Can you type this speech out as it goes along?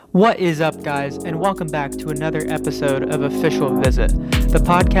What is up, guys, and welcome back to another episode of Official Visit, the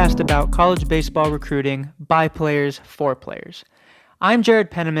podcast about college baseball recruiting by players for players. I'm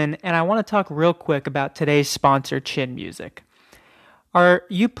Jared Penniman, and I want to talk real quick about today's sponsor, Chin Music. Are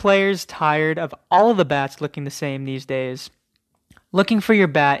you players tired of all of the bats looking the same these days? Looking for your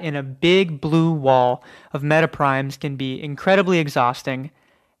bat in a big blue wall of metaprimes can be incredibly exhausting,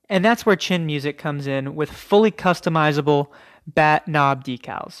 and that's where Chin Music comes in with fully customizable bat knob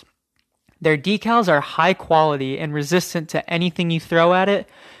decals. Their decals are high quality and resistant to anything you throw at it,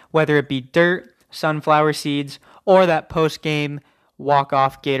 whether it be dirt, sunflower seeds, or that post-game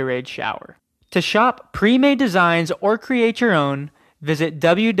walk-off Gatorade shower. To shop pre-made designs or create your own, visit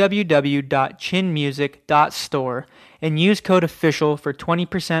www.chinmusic.store and use code OFFICIAL for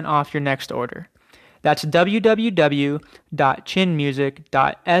 20% off your next order. That's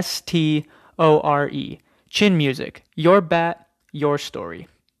www.chinmusic.store. Chin Music, your bat, your story.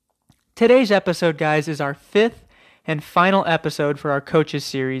 Today's episode, guys, is our fifth and final episode for our coaches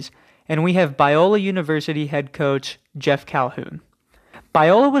series, and we have Biola University head coach Jeff Calhoun.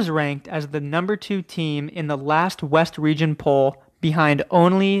 Biola was ranked as the number 2 team in the last West Region poll behind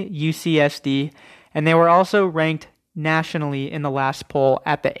only UCSD, and they were also ranked nationally in the last poll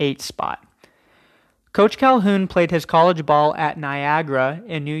at the 8th spot. Coach Calhoun played his college ball at Niagara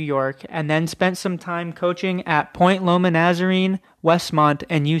in New York and then spent some time coaching at Point Loma Nazarene, Westmont,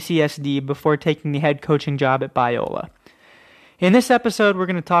 and UCSD before taking the head coaching job at Biola. In this episode, we're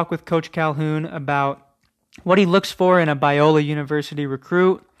going to talk with Coach Calhoun about what he looks for in a Biola University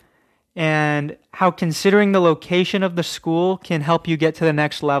recruit and how considering the location of the school can help you get to the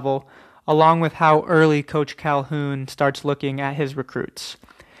next level, along with how early Coach Calhoun starts looking at his recruits.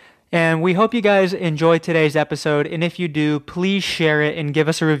 And we hope you guys enjoy today's episode, and if you do, please share it and give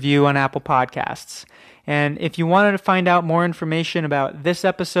us a review on Apple Podcasts. And if you wanted to find out more information about this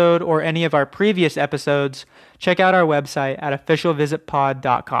episode or any of our previous episodes, check out our website at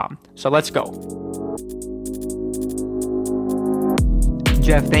officialvisitpod.com. So let's go.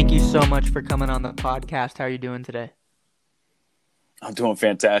 Jeff, thank you so much for coming on the podcast. How are you doing today? I'm doing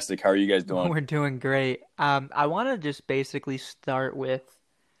fantastic. How are you guys doing? We're doing great. I want to just basically start with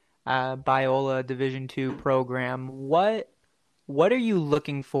Biola Division II program. What are you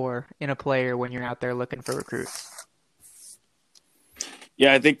looking for in a player when you're out there looking for recruits?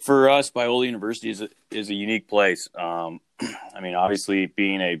 Yeah, I think for us, Biola University is a unique place. I mean, obviously,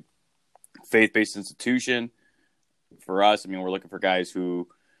 being a faith-based institution, for us, I mean, we're looking for guys who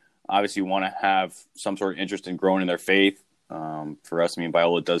obviously want to have some sort of interest in growing in their faith. For us, I mean,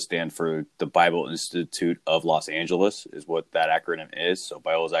 Biola does stand for the Bible Institute of Los Angeles is what that acronym is. So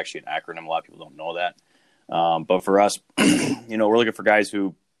Biola is actually an acronym. A lot of people don't know that. But for us, we're looking for guys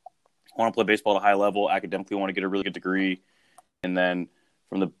who want to play baseball at a high level, academically want to get a really good degree. And then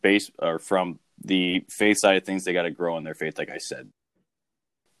from the faith side of things, they got to grow in their faith, like I said.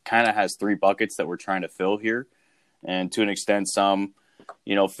 Kind of has 3 buckets that we're trying to fill here. And to an extent, some,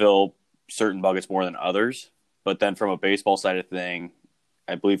 fill certain buckets more than others. But then from a baseball side of thing,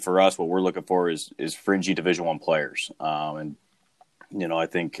 I believe for us, what we're looking for is fringy Division I players. I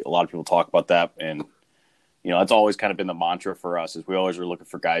think a lot of people talk about that. And, that's always kind of been the mantra for us is we always are looking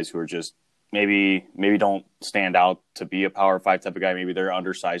for guys who are just maybe don't stand out to be a Power 5 type of guy. Maybe they're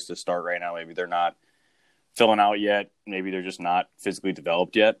undersized to start right now. Maybe they're not filling out yet. Maybe they're just not physically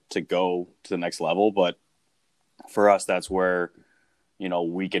developed yet to go to the next level. But for us, that's where,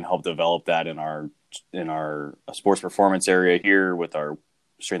 we can help develop that in our sports performance area here with our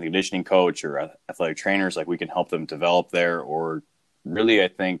strength and conditioning coach or athletic trainers. Like we can help them develop there, or really, I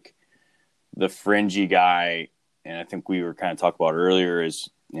think the fringy guy, and I think we were kind of talking about earlier is,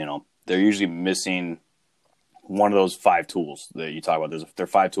 they're usually missing one of those 5 tools that you talk about. They're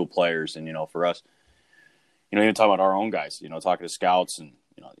 5-tool players. And, for us, even talking about our own guys, talking to scouts and,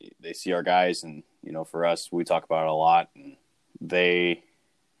 they see our guys and, for us, we talk about it a lot and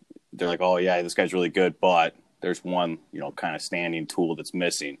they're like, oh yeah, this guy's really good, but there's one, kind of standing tool that's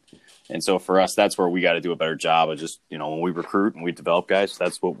missing. And so for us, that's where we got to do a better job of just, when we recruit and we develop guys,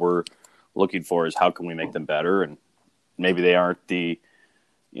 that's what we're looking for is how can we make them better? And maybe they aren't the,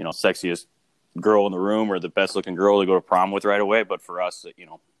 sexiest girl in the room or the best looking girl to go to prom with right away. But for us,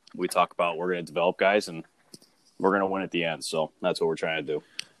 we talk about we're going to develop guys and we're going to win at the end. So that's what we're trying to do.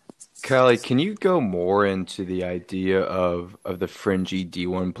 Kelly, can you go more into the idea of the fringy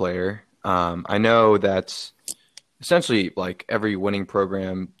D1 player? I know that's essentially like every winning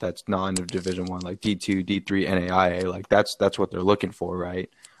program that's non-Division I, like D2, D3, NAIA, like that's what they're looking for, right?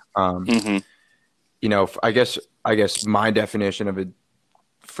 I guess my definition of a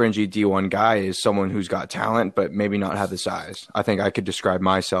fringy D1 guy is someone who's got talent, but maybe not have the size. I think I could describe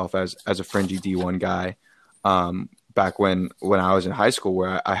myself as a fringy D1 guy. Back when I was in high school,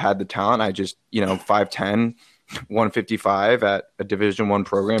 where I had the talent, I just, 5'10", 155 at a Division I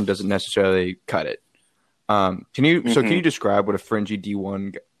program doesn't necessarily cut it. Can you describe what a fringy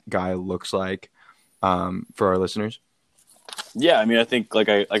D1 guy looks like for our listeners? Yeah, I mean, I think like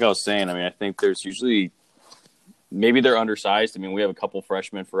I was saying, I mean, I think there's usually maybe they're undersized. I mean, we have a couple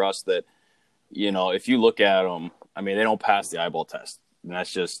freshmen for us that, if you look at them, I mean, they don't pass the eyeball test, and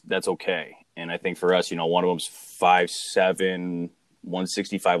that's okay. And I think for us, one of them's 5'7",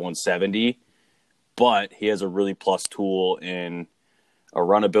 165, 170, but he has a really plus tool in a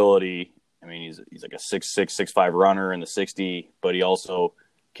run ability. I mean, he's like a 6'6", 6'5" runner in the 60, but he also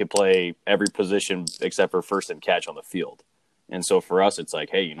can play every position except for first and catch on the field. And so for us, it's like,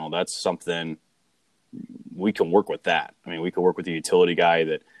 hey, that's something we can work with that. I mean, we can work with the utility guy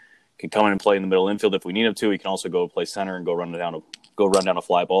that can come in and play in the middle infield if we need him to. He can also go play center and go run down a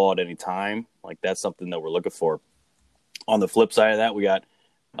fly ball at any time. Like, that's something that we're looking for. On the flip side of that, we got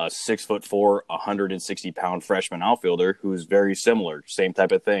a 6'4", 160-pound freshman outfielder who's very similar. Same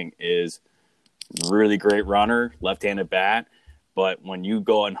type of thing, is really great runner, left-handed bat. But when you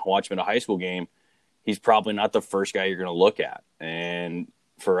go and watch him in a high school game, he's probably not the first guy you're going to look at. And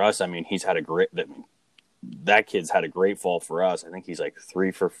for us, I mean, that kid's had a great fall for us. I think he's like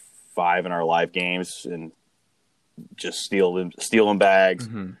 3 for 5 in our live games and just stealing bags,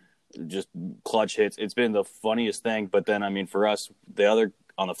 just clutch hits. It's been the funniest thing. But then, I mean, for us,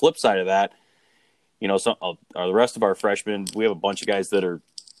 on the flip side of that, the rest of our freshmen, we have a bunch of guys that are,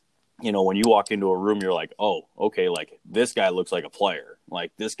 when you walk into a room, you're like, oh, okay, like this guy looks like a player.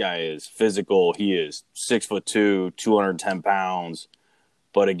 Like, this guy is physical. He is 6'2", 210 pounds.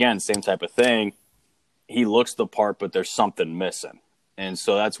 But again, same type of thing. He looks the part, but there's something missing. And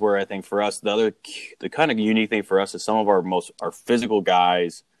so that's where I think for us, the kind of unique thing for us is some of our physical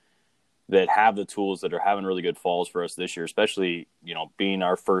guys that have the tools that are having really good falls for us this year, especially, being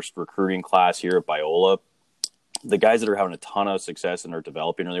our first recruiting class here at Biola. The guys that are having a ton of success and are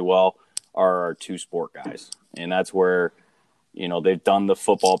developing really well are our two-sport guys. And that's where, they've done the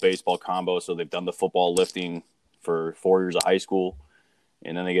football-baseball combo, so they've done the football lifting for 4 years of high school,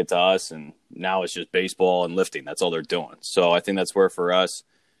 and then they get to us, and now it's just baseball and lifting. That's all they're doing. So I think that's where, for us,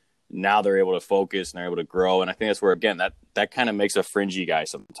 now they're able to focus and they're able to grow. And I think that's where, again, that kind of makes a fringy guy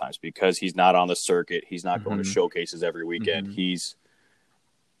sometimes, because he's not on the circuit. He's not going to showcases every weekend. He's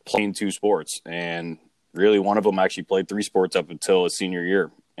playing two sports, and really one of them actually played 3 sports up until his senior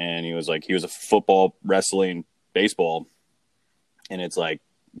year. And he was a football, wrestling, baseball. And it's like,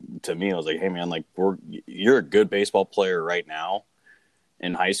 to me, I was like, hey man, like you're a good baseball player right now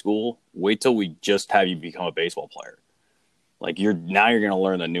in high school. Wait till we just have you become a baseball player. Like, you're going to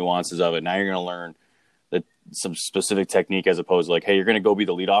learn the nuances of it. Now you're going to learn some specific technique, as opposed to like, hey, you're going to go be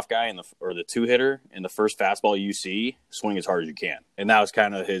the leadoff guy or the 2-hitter, and the first fastball you see, swing as hard as you can. And that was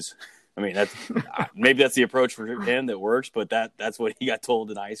kind of his. I mean, that's maybe that's the approach for him that works, but that's what he got told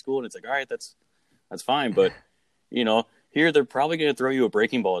in high school, and it's like, all right, that's fine. But here they're probably going to throw you a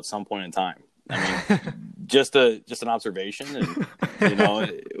breaking ball at some point in time. I mean, just an observation, and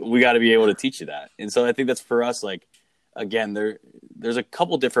we got to be able to teach you that. And so I think that's for us. Like, again, there's a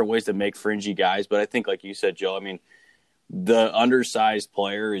couple different ways to make fringy guys, but I think, like you said, Joe, I mean, the undersized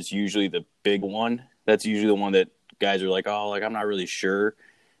player is usually the big one. That's usually the one that guys are like, oh, like I'm not really sure.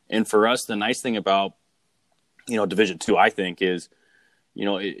 And for us, the nice thing about, Division II, I think, is,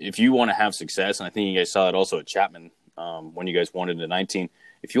 if you want to have success, and I think you guys saw it also at Chapman when you guys won into 19,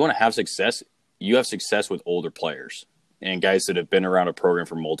 if you want to have success, you have success with older players and guys that have been around a program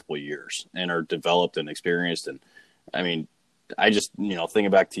for multiple years and are developed and experienced. And I mean, I just, thinking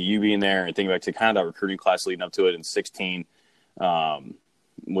back to you being there and thinking back to kind of that recruiting class leading up to it in 16,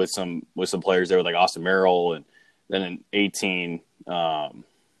 with some players there, like Austin Merrill, and then in 18,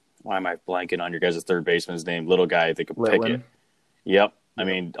 why am I blanking on your guys' third baseman's name? Little guy that could pick it. Yep. I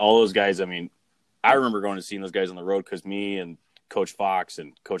mean, all those guys, I mean, I remember going and seeing those guys on the road, because me and Coach Fox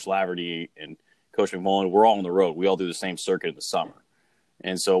and Coach Laverty and Coach McMullen, we're all on the road. We all do the same circuit in the summer.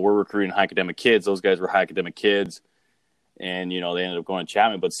 And so we're recruiting high academic kids. Those guys were high academic kids. And, they ended up going to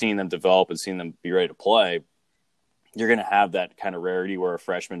Chapman. But seeing them develop and seeing them be ready to play, you're going to have that kind of rarity where a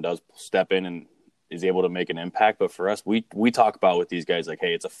freshman does step in and is able to make an impact. But for us, we talk about with these guys, like,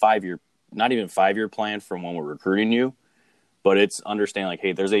 hey, it's a 5-year, not even 5-year plan from when we're recruiting you, but it's understanding, like,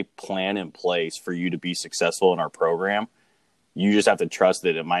 hey, there's a plan in place for you to be successful in our program. You just have to trust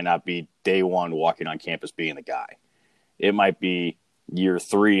that it might not be day one walking on campus being the guy. It might be year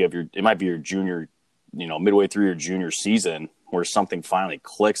 3 it might be your junior midway through your junior season where something finally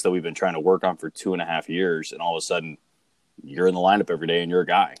clicks that we've been trying to work on for 2.5 years, and all of a sudden you're in the lineup every day and you're a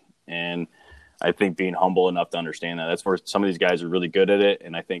guy. And I think being humble enough to understand that's where some of these guys are really good at it.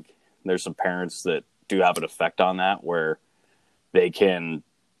 And I think there's some parents that do have an effect on that where they can.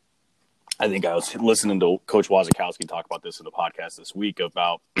 I think I was listening to Coach Wazakowski talk about this in the podcast this week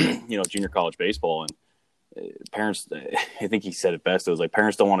about, junior college baseball, and parents, I think he said it best. It was like,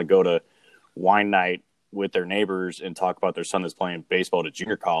 parents don't want to go to wine night with their neighbors and talk about their son is playing baseball at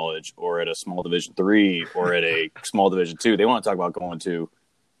junior college or at a small Division III or at a small Division II. They want to talk about going to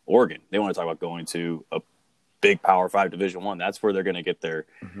Oregon. They want to talk about going to a big Power 5 Division I. That's where they're going to get their,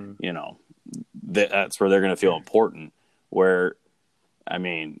 that's where they're going to feel important. Where, I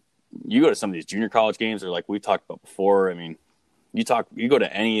mean, you go to some of these junior college games, or like we talked about before. I mean, you go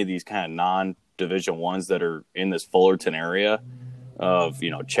to any of these kind of non-Division ones that are in this Fullerton area of,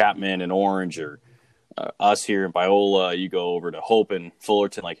 Chapman and Orange, or us here in Biola. You go over to Hope and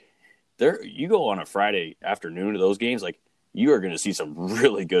Fullerton. Like, you go on a Friday afternoon to those games, like, you are going to see some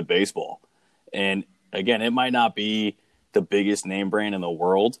really good baseball. And again, it might not be the biggest name brand in the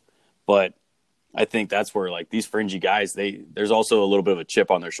world, but I think that's where, like, these fringy guys, there's also a little bit of a chip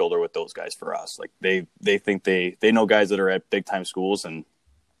on their shoulder with those guys for us. Like, they think they know guys that are at big time schools, and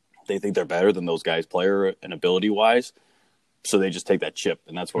they think they're better than those guys player and ability wise. So they just take that chip,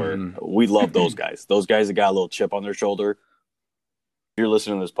 and that's where we love those guys. Those guys that got a little chip on their shoulder. If you're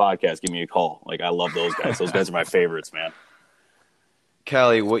listening to this podcast, give me a call. Like, I love those guys. Those guys are my favorites, man.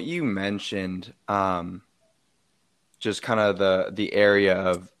 Kelly, what you mentioned, just kind of the area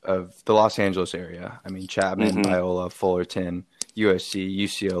of the Los Angeles area. I mean, Chapman, Biola, Fullerton, USC,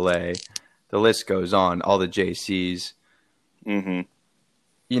 UCLA, the list goes on, all the JCs. Mm-hmm.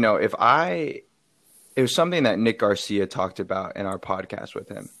 It was something that Nick Garcia talked about in our podcast with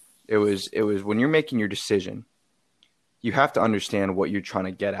him. It was when you're making your decision, you have to understand what you're trying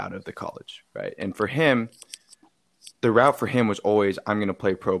to get out of the college, right? And for him, the route for him was always, I'm going to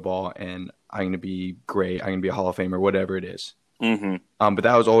play pro ball and I'm going to be great. I'm going to be a Hall of Famer, whatever it is. Mm-hmm. But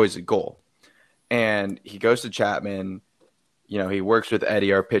that was always the goal. And he goes to Chapman, he works with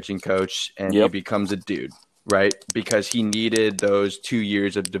Eddie, our pitching coach, and he becomes a dude, right? Because he needed those 2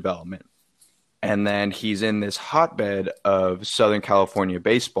 years of development. And then he's in this hotbed of Southern California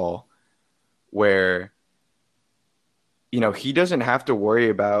baseball where, he doesn't have to worry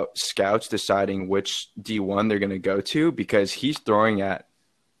about scouts deciding which D1 they're going to go to, because he's throwing at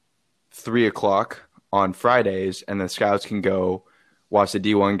 3:00 on Fridays, and the scouts can go watch the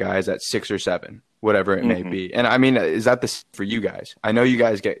D1 guys at 6 or 7, whatever it may be. And I mean, is that the for you guys? I know you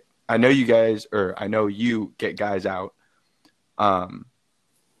get guys out.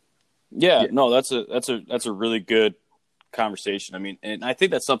 No, that's a really good conversation. I mean, and I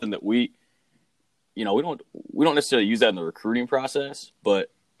think that's something that we don't necessarily use that in the recruiting process,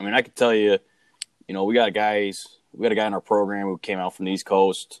 but I mean, I could tell you, we got a guy in our program who came out from the East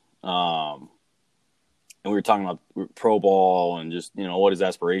Coast, and we were talking about pro ball and just, what his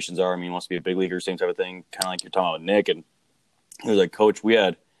aspirations are. I mean, he wants to be a big leaguer, same type of thing, kind of like you're talking about with Nick. And he was like, Coach, we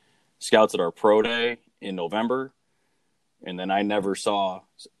had scouts at our pro day in November, and then I never saw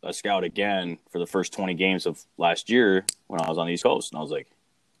a scout again for the first 20 games of last year when I was on the East Coast. And I was like,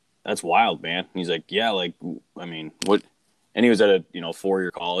 that's wild, man. And he's like, yeah, like, I mean, what? And he was at a 4-year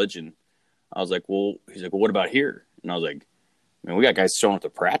college, and I was like, well, he's like, well, what about here? And I was like, man, we got guys showing up to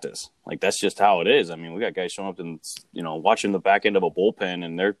practice. Like, that's just how it is. I mean, we got guys showing up and, watching the back end of a bullpen,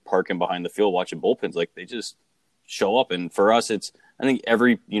 and they're parking behind the field watching bullpens. Like, they just show up. And for us, I think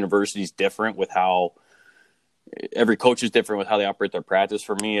every university is different with how every coach is different with how they operate their practice.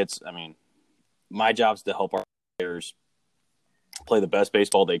 For me, my job is to help our players play the best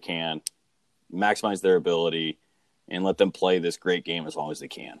baseball they can, maximize their ability, and let them play this great game as long as they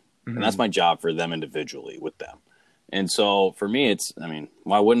can. Mm-hmm. And that's my job for them individually with them. And so for me,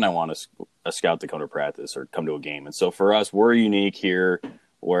 why wouldn't I want a scout to come to practice or come to a game? And so for us, we're unique here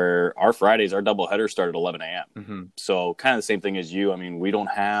where our Fridays, our doubleheaders start at 11 a.m. Mm-hmm. So kind of the same thing as you. I mean, we don't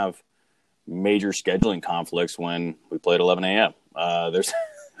have major scheduling conflicts when we play at 11 a.m.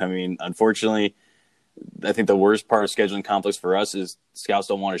 Unfortunately, I think the worst part of scheduling conflicts for us is scouts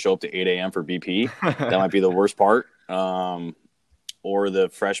don't want to show up to 8 a.m. for BP. That might be the worst part. Or the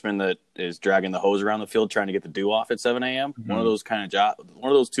freshman that is dragging the hose around the field trying to get the dew off at 7 a.m. Mm-hmm. One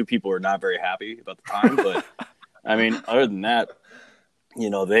of those two people are not very happy about the time. But I mean, other than that,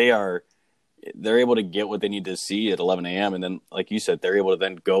 they're able to get what they need to see at 11 a.m. And then, like you said, they're able to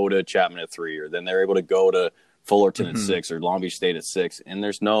then go to Chapman at 3, or then they're able to go to Fullerton at 6, or Long Beach State at 6. And they're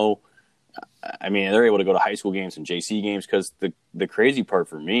able to go to high school games and JC games, because the crazy part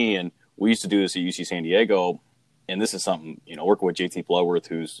for me, and we used to do this at UC San Diego, and this is something, working with JT Bloodworth,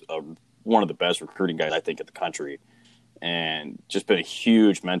 who's one of the best recruiting guys, I think, in the country, and just been a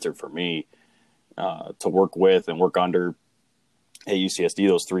huge mentor for me to work with and work under at UCSD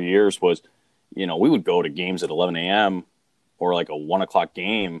those 3 years was, we would go to games at 11 a.m. or like a 1 o'clock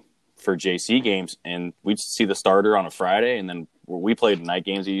game for JC games, and we'd see the starter on a Friday, and then we played night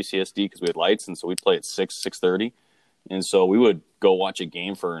games at UCSD because we had lights, and so we'd play at 6:30, and so we would go watch a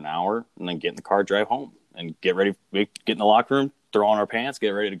game for an hour and then get in the car, drive home, and get ready, get in the locker room, throw on our pants, get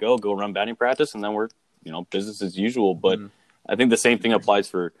ready to go run batting practice, and then we're, business as usual. But I think the same thing applies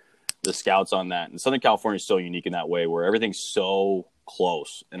for the scouts on that. And Southern California is so unique in that way where everything's so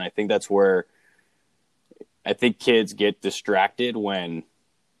close. And I think that's where I think kids get distracted when,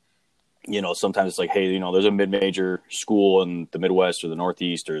 sometimes it's like, hey, there's a mid-major school in the Midwest or the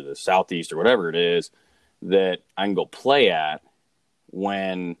Northeast or the Southeast or whatever it is that I can go play at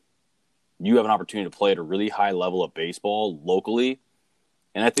when you have an opportunity to play at a really high level of baseball locally.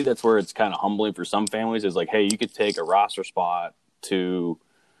 And I think that's where it's kind of humbling for some families is like, hey, you could take a roster spot to,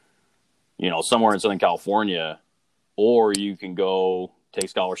 somewhere in Southern California, or you can go take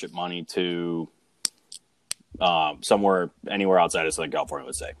scholarship money to anywhere outside of Southern California,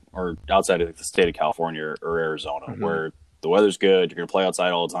 let's say, or outside of the state of California or Arizona, where the weather's good, you're going to play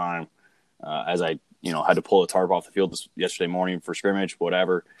outside all the time. As I, had to pull a tarp off the field yesterday morning for scrimmage,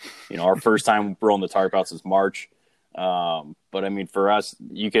 whatever. Our first time rolling the tarp out since March. But I mean, for us,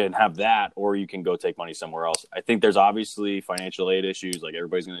 you can have that, or you can go take money somewhere else. I think there's obviously financial aid issues. Like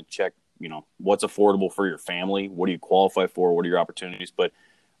everybody's going to check, what's affordable for your family. What do you qualify for? What are your opportunities? But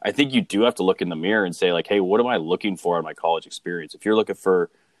I think you do have to look in the mirror and say like, hey, what am I looking for in my college experience? If you're looking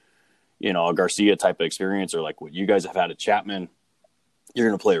for, a Garcia type of experience, or like what you guys have had at Chapman, you're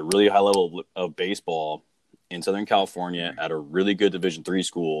going to play a really high level of baseball in Southern California at a really good Division III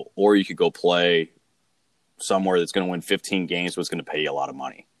school, or you could go play somewhere that's going to win 15 games, but it's going to pay you a lot of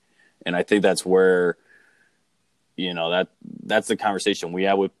money. And I think that's where, that's the conversation we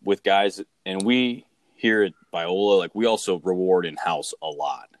have with guys. And we here at Biola, like we also reward in-house a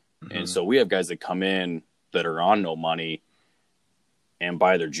lot. And so we have guys that come in that are on no money, and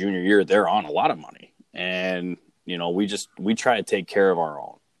by their junior year, they're on a lot of money. And, we try to take care of our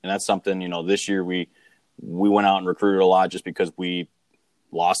own. And that's something, this year we went out and recruited a lot just because we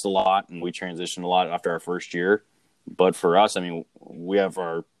lost a lot and we transitioned a lot after our first year. But for us, I mean, we have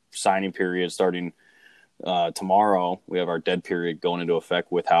our signing period starting tomorrow. We have our dead period going into effect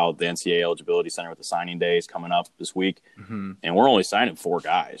with how the NCAA eligibility center with the signing day is coming up this week. And we're only signing 4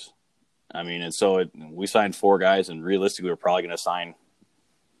 guys. I mean, and so we signed 4 guys, and realistically, we're probably going to sign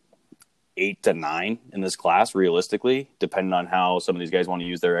 8 to 9 in this class, realistically, depending on how some of these guys want to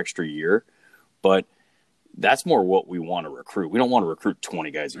use their extra year. But that's more what we want to recruit. We don't want to recruit 20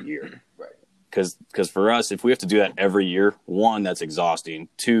 guys a year. Right. Because for us, if we have to do that every year, 1, that's exhausting.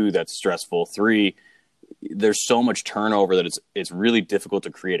 2, that's stressful. 3, there's so much turnover that it's really difficult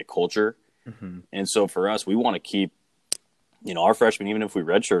to create a culture. And so for us, we want to keep, our freshmen, even if we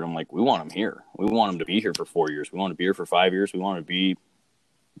redshirt them, like we want them here. We want them to be here for 4 years. We want to be here for 5 years. We want to be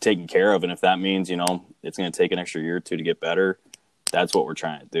taken care of. And if that means, it's going to take an extra year or 2 to get better, that's what we're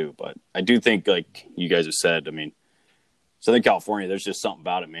trying to do. But I do think, like you guys have said, I mean, Southern California, there's just something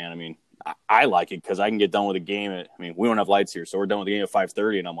about it, man. I mean, I like it because I can get done with a game we don't have lights here, so we're done with the game at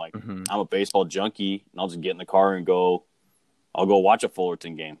 5:30, and I'm like, I'm a baseball junkie, and I'll just get in the car and I'll go watch a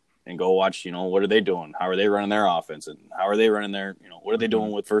Fullerton game and go watch, what are they doing? How are they running their offense? And how are they running their, what are they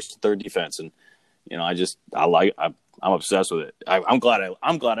doing with first and third defense? And, I'm obsessed with it. I'm glad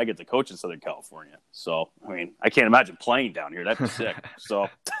I get to coach in Southern California. So, I mean, I can't imagine playing down here. That'd be sick. So,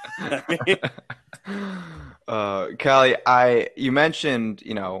 Callie, you mentioned,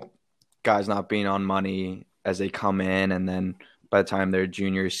 guys not being on money as they come in, and then by the time they're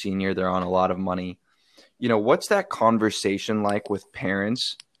junior, senior, they're on a lot of money. What's that conversation like with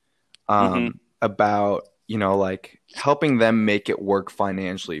parents about, like helping them make it work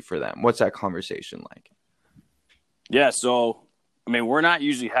financially for them? What's that conversation like? Yeah, so, we're not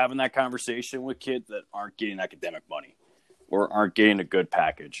usually having that conversation with kids that aren't getting academic money or aren't getting a good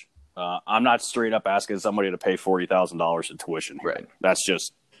package. I'm not straight up asking somebody to pay $40,000 in tuition. Right. That's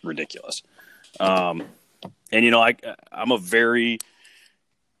just ridiculous. And, I'm a very,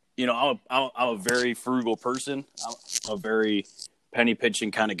 I'm a very frugal person. I'm a very penny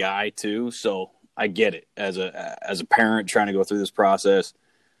pinching kind of guy too. So I get it as a parent trying to go through this process.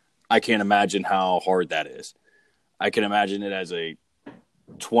 I can't imagine how hard that is. I can imagine it as a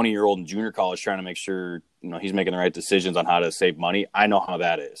 20-year-old in junior college trying to make sure, he's making the right decisions on how to save money. I know how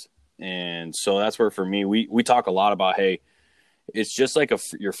that is. And so that's where, for me, we talk a lot about, hey, it's just like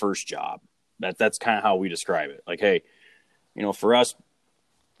your first job. That's kind of how we describe it. Like, hey, for us,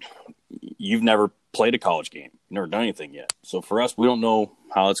 you've never played a college game, never done anything yet. So for us, we don't know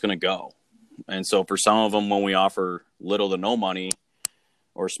how it's going to go. And so for some of them, when we offer little to no money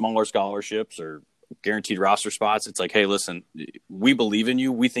or smaller scholarships or guaranteed roster spots, it's like, hey, listen, we believe in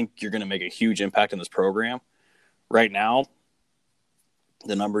you. We think you're going to make a huge impact in this program. Right now,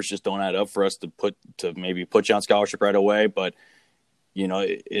 the numbers just don't add up for us to maybe put you on scholarship right away. But,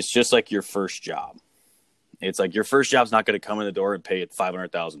 it's just like your first job. It's like your first job's not going to come in the door and pay you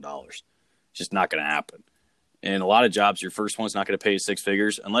 $500,000. It's just not going to happen. And a lot of jobs, your first one's not going to pay you six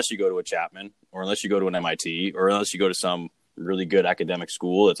figures unless you go to a Chapman or unless you go to an MIT or unless you go to some really good academic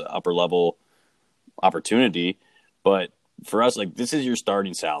school. It's an upper level opportunity. But for us, like, this is your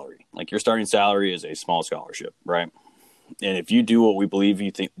starting salary. Like, your starting salary is a small scholarship, right? And if you do what we believe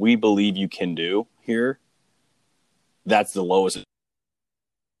you can do here, that's the lowest.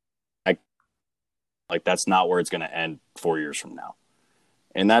 Like, that's not where it's going to end 4 years from now.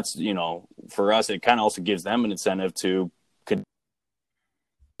 And that's, for us, it kind of also gives them an incentive to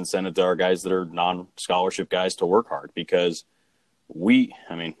our guys that are non-scholarship guys to work hard, because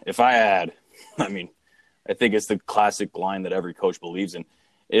if I think it's the classic line that every coach believes in.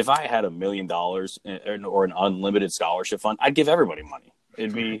 If I had $1 million or an unlimited scholarship fund, I'd give everybody money.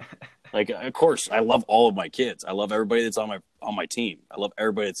 It'd be like, of course, I love all of my kids. I love everybody that's on my team. I love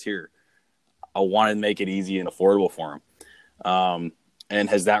everybody that's here. I want to make it easy and affordable for them. And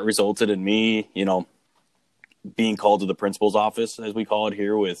has that resulted in me, being called to the principal's office, as we call it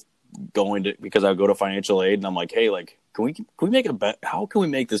here, with because I go to financial aid and I'm like, hey, like, can we make how can we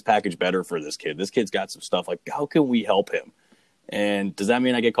make this package better for this kid? This kid's got some stuff. Like, how can we help him? And does that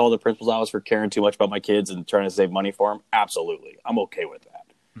mean I get called to the principal's office for caring too much about my kids and trying to save money for them? Absolutely. I'm okay with that.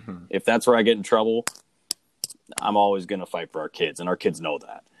 Mm-hmm. If that's where I get in trouble, I'm always going to fight for our kids, and our kids know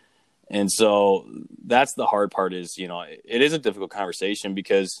that. And so that's the hard part is, it is a difficult conversation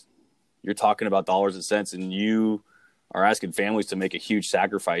because you're talking about dollars and cents, and you are asking families to make a huge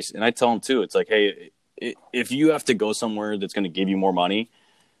sacrifice. And I tell them too, it's like, hey, if you have to go somewhere that's going to give you more money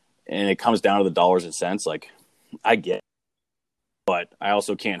and it comes down to the dollars and cents, like, I get it, but I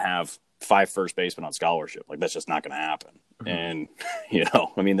also can't have 5 first basemen on scholarship. Like, that's just not going to happen. Mm-hmm.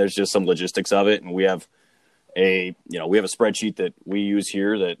 And, there's just some logistics of it. And we have a spreadsheet that we use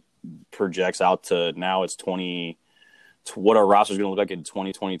here that projects out to now it's what our roster is going to look like in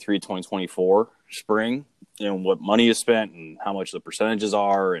 2023, 2024 spring, and what money is spent and how much the percentages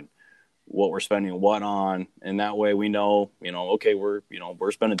are and what we're spending what on. And that way we know, okay, we're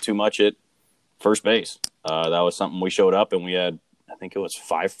spending too much at first base. That was something we showed up, and we had, I think it was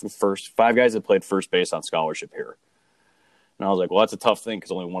 5 guys that played first base on scholarship here. And I was like, well, that's a tough thing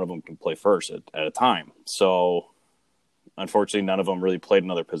because only one of them can play first at a time. So unfortunately, none of them really played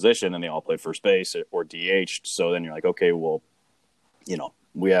another position, and they all played first base or DH'd. So then you're like, okay, well,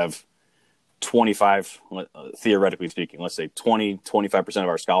 we have 25, theoretically speaking, let's say 25% of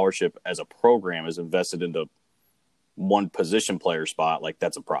our scholarship as a program is invested into one position player spot. Like,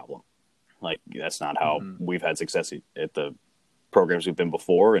 that's a problem. Like, that's not how we've had success at the programs we've been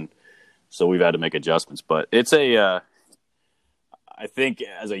before. And so we've had to make adjustments. But it's I think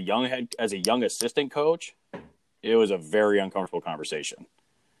as a young assistant coach, it was a very uncomfortable conversation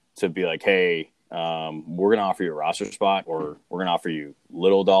to be like, hey, we're going to offer you a roster spot, or we're going to offer you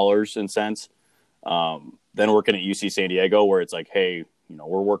little dollars and cents. Then working at UC San Diego, where it's like, hey,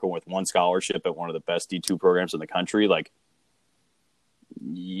 we're working with one scholarship at one of the best D2 programs in the country. Like,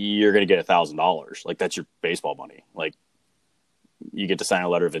 you're going to get $1,000. Like, that's your baseball money. Like, you get to sign a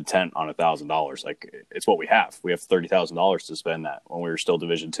letter of intent on $1,000. Like, it's what we have. We have $30,000 to spend that when we were still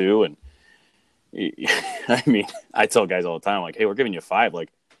Division II. And I tell guys all the time, like, hey, we're giving you 5. Like,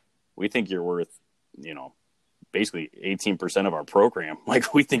 we think you're worth, basically 18% of our program.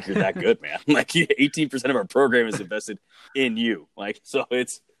 Like, we think you're that good, man. Like, 18% of our program is invested in you. Like, so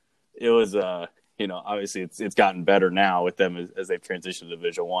it was, obviously it's gotten better now with them as they've transitioned to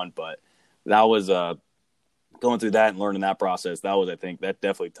Division I, but that was, going through that and learning that process. That was, I think that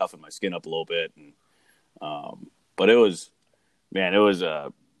definitely toughened my skin up a little bit. And, but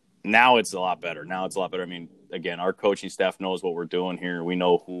now it's a lot better. I mean, again, our coaching staff knows what we're doing here. We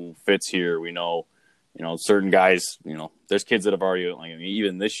know who fits here. We know, certain guys, there's kids that have already,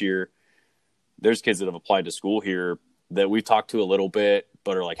 even this year, there's kids that have applied to school here that we've talked to a little bit,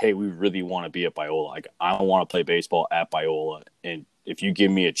 but are like, hey, we really want to be at Biola. Like, I want to play baseball at Biola. And if you give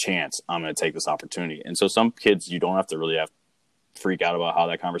me a chance, I'm going to take this opportunity. And so some kids, you don't have to really freak out about how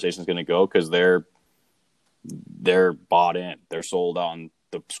that conversation is going to go, because they're bought in. They're sold on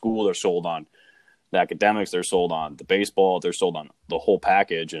the school. They're sold on the academics, they're sold on the baseball, they're sold on the whole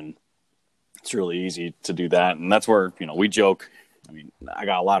package, and it's really easy to do that. And that's where, we joke. I mean, I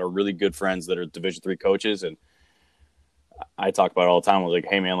got a lot of really good friends that are Division III coaches, and I talk about it all the time. I was like,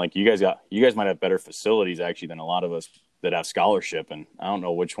 hey man, like you guys might have better facilities actually than a lot of us that have scholarship, and I don't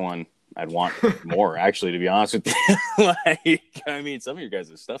know which one I'd want more, actually, to be honest with you. I mean, some of your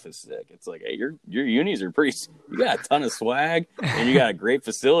guys' stuff is sick. It's like, hey, your unis are pretty. You got a ton of swag, and you got a great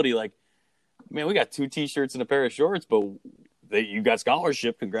facility. Like, man, we got 2 T-shirts and a pair of shorts, but you got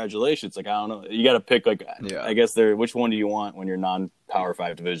scholarship. Congratulations. Like, I don't know. You got to pick. Like, yeah. I guess which one do you want when you're non-Power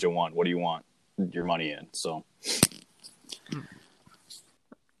 5 Division I? What do you want your money in? So.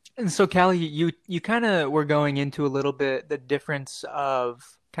 And so, Callie, you kind of were going into a little bit the difference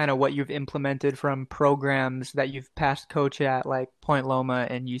of kind of what you've implemented from programs that you've passed coach at, like Point Loma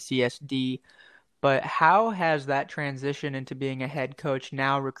and UCSD. But how has that transition into being a head coach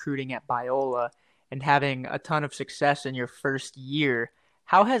now recruiting at Biola and having a ton of success in your first year?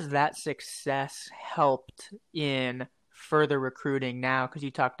 How has that success helped in further recruiting now? Because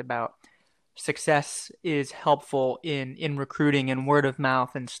you talked about success is helpful in recruiting and word of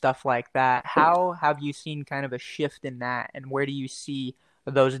mouth and stuff like that. How have you seen kind of a shift in that, and where do you see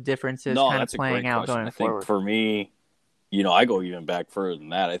those differences kind of playing out going forward? I think for me, I go even back further than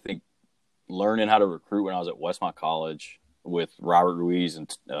that. I think learning how to recruit when I was at Westmont College with Robert Ruiz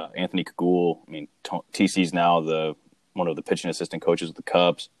and Anthony Cagoule. I mean, TC's now one of the pitching assistant coaches with the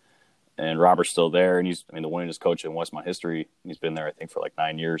Cubs, and Robert's still there, and he's the winningest coach in Westmont history. He's been there, I think, for like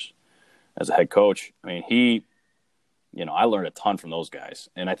 9 years as a head coach. I mean, I learned a ton from those guys,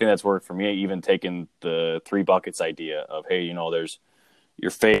 and I think that's worked for me. Even taking the 3 buckets idea of, hey, there's your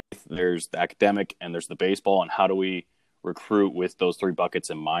faith, there's the academic, and there's the baseball, and how do we recruit with those 3 buckets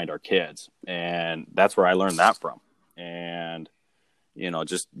in mind our kids? And that's where I learned that from. And,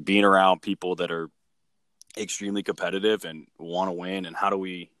 just being around people that are extremely competitive and want to win, and how do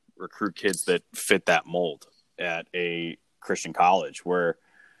we recruit kids that fit that mold at a Christian college, where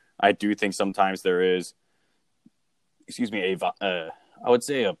I do think sometimes there is, I would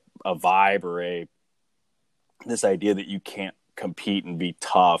say a vibe or this idea that you can't compete and be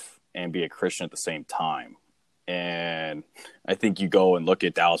tough and be a Christian at the same time. And I think you go and look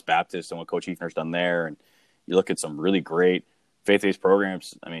at Dallas Baptist and what Coach Hefner's done there, and you look at some really great faith-based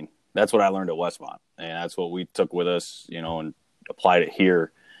programs. I mean, that's what I learned at Westmont, and that's what we took with us, and applied it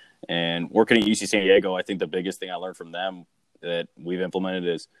here. And working at UC San Diego, I think the biggest thing I learned from them that we've implemented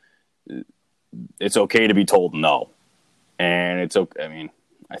is it's okay to be told no. And it's okay. I mean,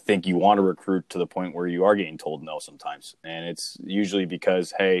 I think you want to recruit to the point where you are getting told no sometimes. And it's usually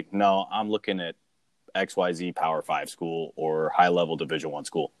because, hey, no, I'm looking at XYZ Power 5 school or high-level Division I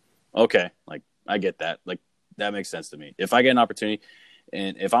school. Okay, like, I get that. Like, that makes sense to me. If I get an opportunity,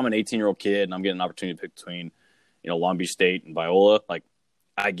 and if I'm an 18-year-old kid and I'm getting an opportunity to pick between, Long Beach State and Biola, like,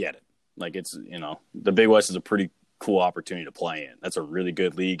 I get it. Like, it's, the Big West is a pretty cool opportunity to play in. That's a really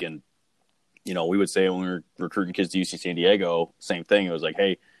good league. And, we would say when we were recruiting kids to UC San Diego, same thing. It was like,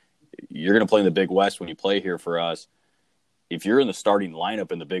 hey, you're going to play in the Big West when you play here for us. If you're in the starting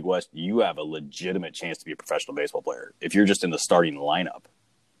lineup in the Big West, you have a legitimate chance to be a professional baseball player. If you're just in the starting lineup,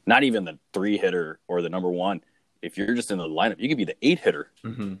 not even the 3-hitter or the number 1, if you're just in the lineup, you could be the 8-hitter.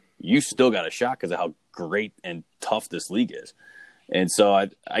 Mm-hmm. You still got a shot because of how great and tough this league is. And so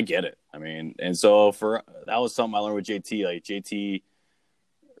I get it. I mean, and so that was something I learned with JT. Like, JT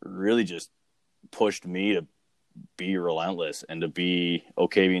really just pushed me to be relentless and to be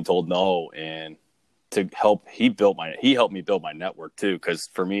okay being told no, and to help. He helped me build my network too, because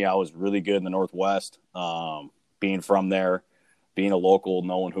for me, I was really good in the Northwest, being from there, being a local,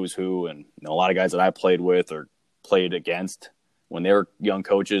 knowing who's who, and a lot of guys that I played with or played against when they were young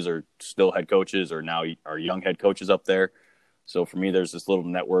coaches or still head coaches or now are young head coaches up there. So for me, there's this little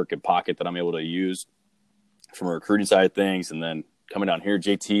network and pocket that I'm able to use from a recruiting side of things. And then coming down here,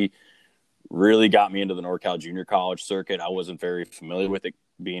 JT really got me into the NorCal Junior College circuit. I wasn't very familiar with it,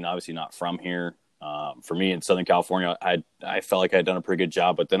 being obviously not from here. For me in Southern California, I felt like I had done a pretty good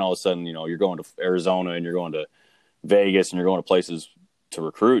job. But then all of a sudden, you're going to Arizona and you're going to Vegas and you're going to places to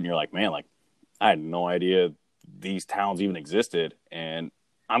recruit. And you're like, man, like, I had no idea these towns even existed. And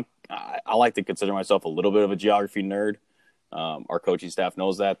I like to consider myself a little bit of a geography nerd. Our coaching staff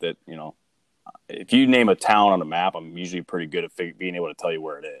knows that, if you name a town on a map, I'm usually pretty good at being able to tell you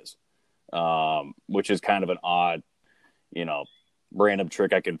where it is, which is kind of an odd, random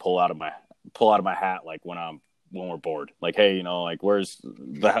trick I can pull out of my hat. Like when we're bored, like, hey, like, where's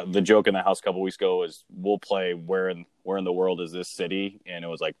the joke in the house a couple weeks ago is we'll play where in the world is this city? And it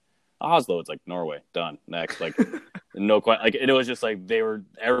was like, Oslo. It's like Norway, done, next. Like no quite like it was just like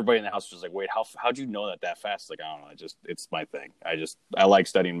everybody in the house was just like, wait, how'd you know that fast? Like, I don't know, it's my thing. I like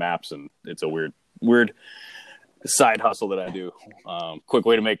studying maps, and it's a weird side hustle that I do. Quick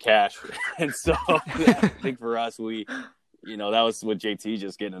way to make cash. And so I think for us, we, that was with JT,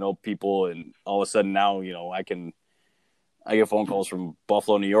 just getting to know people, and all of a sudden now, I get phone calls from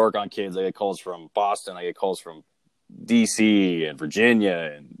Buffalo, New York on kids. I get calls from Boston. I get calls from DC and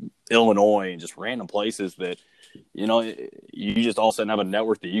Virginia and Illinois and just random places that, you just all of a sudden have a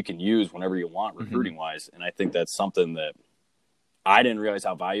network that you can use whenever you want recruiting wise. And I think that's something that I didn't realize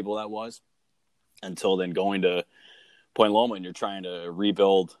how valuable that was until then going to Point Loma, and you're trying to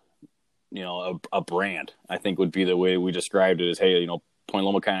rebuild, a brand. I think would be the way we described it is, hey, Point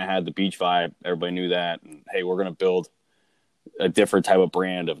Loma kind of had the beach vibe. Everybody knew that. And hey, we're going to build a different type of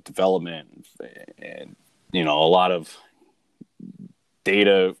brand of development and a lot of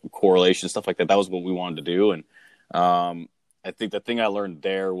data correlation, stuff like that. That was what we wanted to do. And I think the thing I learned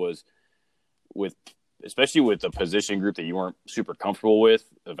there was especially with the position group that you weren't super comfortable with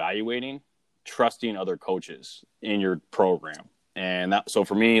evaluating, trusting other coaches in your program. And so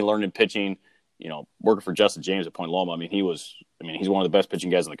for me, learning pitching, working for Justin James at Point Loma, he's one of the best pitching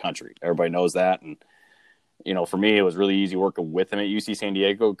guys in the country. Everybody knows that. And, for me, it was really easy working with him at UC San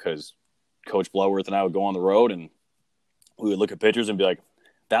Diego because Coach Bloodworth and I would go on the road and we would look at pictures and be like,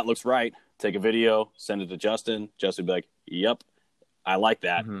 that looks right. Take a video, send it to Justin. Justin would be like, yep, I like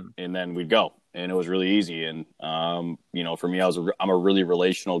that. Mm-hmm. And then we'd go. And it was really easy. And, for me, I'm a really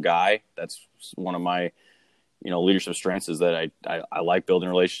relational guy. That's one of my, leadership strengths is that I like building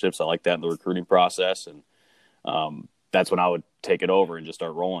relationships. I like that in the recruiting process. And that's when I would take it over and just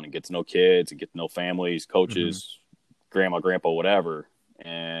start rolling and get to know kids and get to know families, coaches, grandma, grandpa, whatever.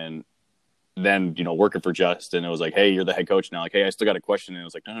 And then, working for Justin, it was like, hey, you're the head coach now. Like, hey, I still got a question. And it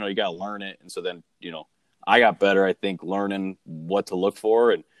was like, no, you got to learn it. And so then, I got better, I think, learning what to look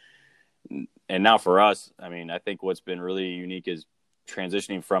for. And now for us, I think what's been really unique is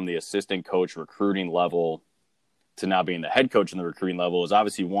transitioning from the assistant coach recruiting level to now being the head coach in the recruiting level is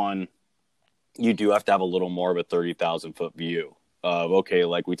obviously one, you do have to have a little more of a 30,000 foot view of, okay,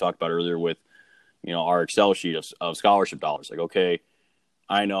 like we talked about earlier with, our Excel sheet of scholarship dollars. Like, okay,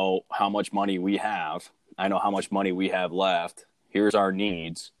 I know how much money we have. I know how much money we have left. Here's our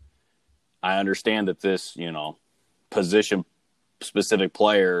needs. I understand that this, position specific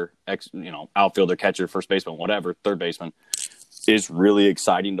player, outfielder, catcher, first baseman, whatever, third baseman, is really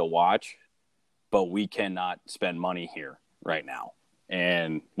exciting to watch, but we cannot spend money here right now.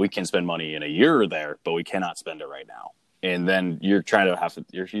 And we can spend money in a year there, but we cannot spend it right now. And then you're having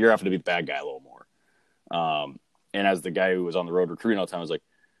to be the bad guy a little more. And as the guy who was on the road recruiting all the time, I was like,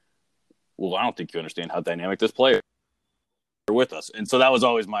 well, I don't think you understand how dynamic this player is with us. And so that was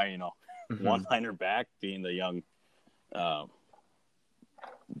always my, one-liner back, being the young, I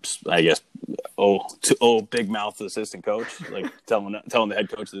guess, big mouth assistant coach, like telling the head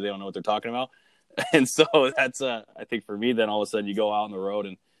coach that they don't know what they're talking about. And so that's, I think for me, then all of a sudden you go out on the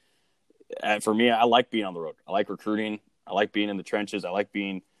road and for me, I like being on the road. I like recruiting. I like being in the trenches.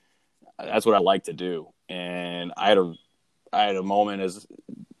 That's what I like to do. And I had a moment as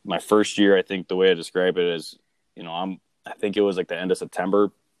my first year. I think the way I describe it is, I think it was like the end of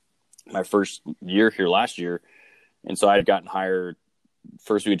September, my first year here last year. And so I had gotten hired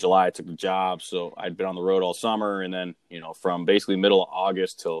first week of July. I took the job. So I'd been on the road all summer. And then, from basically middle of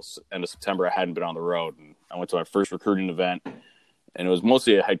August till end of September, I hadn't been on the road. And I went to my first recruiting event, and it was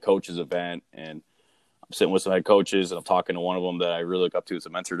mostly a head coaches event. And I'm sitting with some head coaches, and I'm talking to one of them that I really look up to as a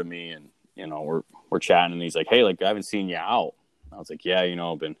mentor to me. And, we're chatting, and he's like, hey, like, I haven't seen you out. I was like, yeah,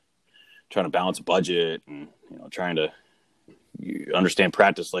 I've been trying to balance a budget and, trying to understand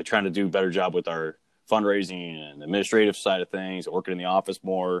practice, like trying to do a better job with our fundraising and administrative side of things, working in the office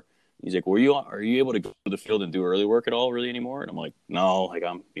more. He's like, are you able to go to the field and do early work at all really anymore? And I'm like, no, like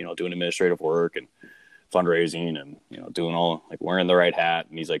I'm, doing administrative work and fundraising and, doing all, like wearing the right hat.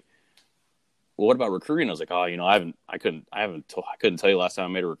 And he's like, well, what about recruiting? I was like, oh, I couldn't tell you last time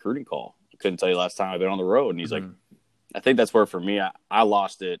I made a recruiting call. I couldn't tell you last time I've been on the road. And he's like, I think that's where for me, I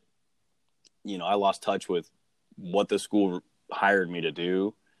lost it. I lost touch with what the school hired me to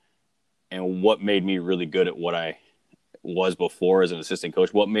do and what made me really good at what I was before as an assistant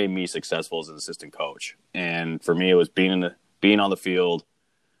coach, what made me successful as an assistant coach. And for me, it was being on the field,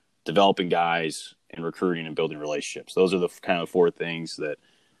 developing guys, and recruiting and building relationships. Those are the kind of four things that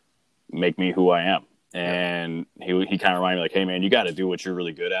make me who I am. And he kind of reminded me like, hey man, you got to do what you're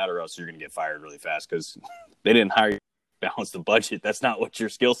really good at, or else you're going to get fired really fast, because they didn't hire you to balance the budget. That's not what your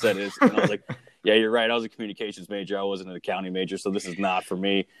skill set is. And I was like, yeah, you're right. I was a communications major. I wasn't an accounting major, so this is not for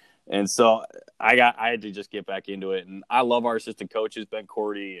me. And so I had to just get back into it. And I love our assistant coaches, Ben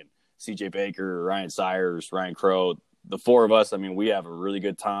Cordy and CJ Baker, Ryan Sayers, Ryan Crow. The four of us, I mean, we have a really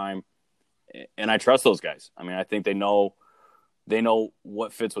good time. And I trust those guys. I mean, I think they know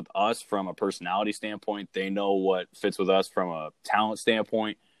what fits with us from a personality standpoint. They know what fits with us from a talent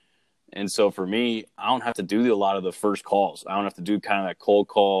standpoint. And so for me, I don't have to do a lot of the first calls. I don't have to do kind of that cold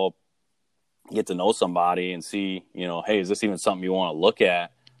call, get to know somebody and see, hey, is this even something you want to look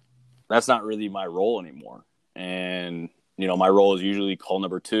at? That's not really my role anymore. And, my role is usually call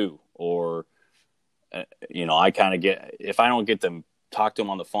number 2 or, I kind of if I don't get to talk to them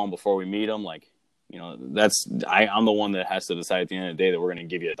on the phone before we meet them, like, I'm the one that has to decide at the end of the day that we're going to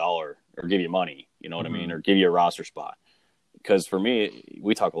give you $1 or give you money, you know what I mean? Or give you a roster spot. Because for me,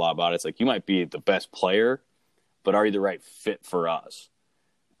 we talk a lot about it. It's like, you might be the best player, but are you the right fit for us?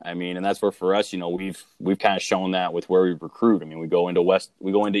 I mean, and that's where for us, we've kind of shown that with where we recruit. I mean, we go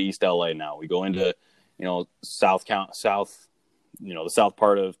into East LA now. We go into, the south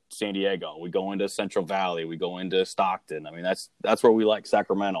part of San Diego. We go into Central Valley. We go into Stockton. I mean, that's where we like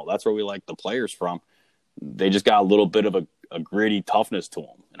Sacramento. That's where we like the players from. They just got a little bit of a gritty toughness to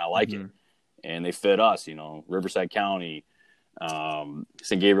them, and I like it. And they fit us, Riverside County, San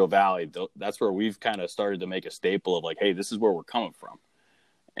Gabriel Valley. That's where we've kind of started to make a staple of like, hey, this is where we're coming from.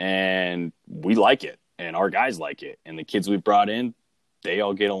 And we like it, and our guys like it, and the kids we've brought in, they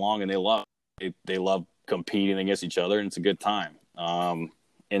all get along, and they love competing against each other, and it's a good time.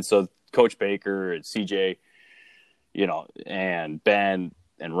 And so Coach Baker and CJ, and Ben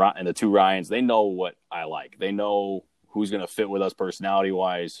and the 2 Ryans, they know what I like. They know who's going to fit with us personality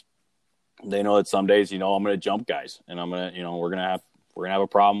wise. They know that some days, I'm going to jump guys, and I'm going to, we're going to have a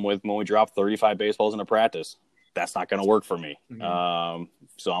problem with when we drop 35 baseballs in a practice. That's not going to work for me.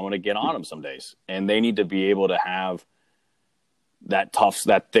 So I'm going to get on them some days, and they need to be able to have that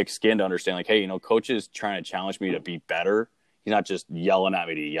thick skin to understand, like, hey, coach is trying to challenge me to be better. He's not just yelling at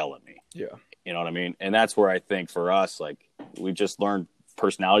me to yell at me. Yeah. You know what I mean? And that's where I think for us, like, we've just learned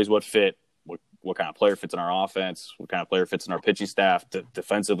personalities, what fit, what kind of player fits in our offense, what kind of player fits in our pitching staff,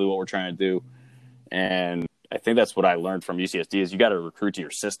 defensively, what we're trying to do. And I think that's what I learned from UCSD is you got to recruit to your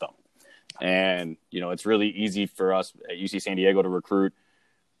system. And, it's really easy for us at UC San Diego to recruit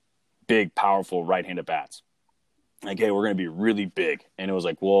big, powerful right-handed bats. Like, hey, we're going to be really big. And it was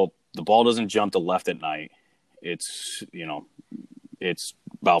like, well, the ball doesn't jump to left at night. It's, it's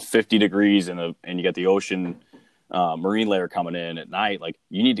about 50 degrees and you got the ocean marine layer coming in at night. Like,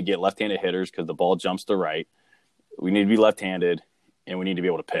 you need to get left-handed hitters because the ball jumps to right. We need to be left-handed, and we need to be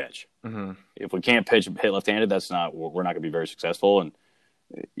able to pitch. If we can't hit left-handed, we're not going to be very successful. And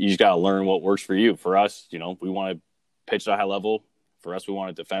you just got to learn what works for you. For us, we want to pitch at a high level. For us, we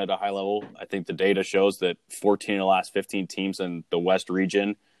want to defend at a high level. I think the data shows that 14 of the last 15 teams in the West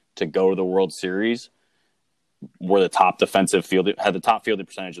region to go to the World Series were the top defensive field, had the top fielding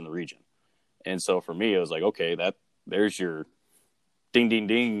percentage in the region. And so for me, it was like, okay, there's your ding, ding,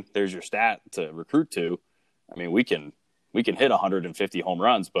 ding. There's your stat to recruit to. I mean, we can hit 150 home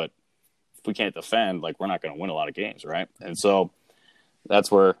runs, but if we can't defend, like, we're not going to win a lot of games, right? And so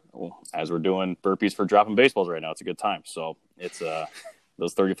that's where, as we're doing burpees for dropping baseballs right now, it's a good time. So it's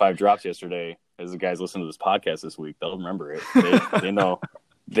those 35 drops yesterday. As the guys listen to this podcast this week, they'll remember it.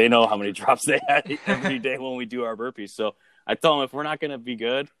 They know how many drops they had every day when we do our burpees. So I tell them, if we're not going to be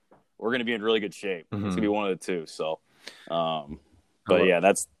good, we're going to be in really good shape. It's going to be one of the two. So, but yeah,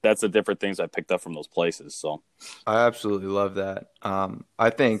 that's the different things I picked up from those places. So I absolutely love that. I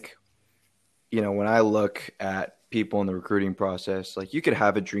think, when I look at people in the recruiting process, like, you could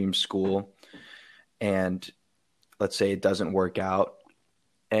have a dream school and let's say it doesn't work out.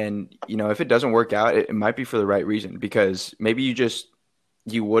 And, if it doesn't work out, it might be for the right reason, because maybe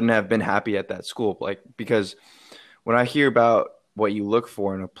you wouldn't have been happy at that school. Like, because when I hear about what you look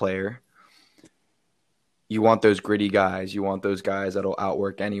for in a player, you want those gritty guys. You want those guys that'll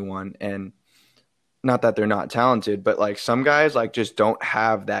outwork anyone. And not that they're not talented, but like, some guys like just don't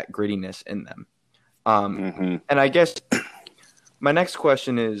have that grittiness in them. And I guess my next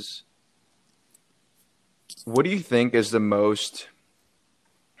question is, what do you think is the most,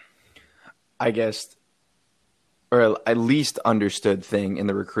 I guess, or at least understood thing in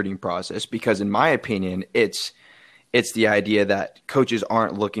the recruiting process? Because in my opinion, it's the idea that coaches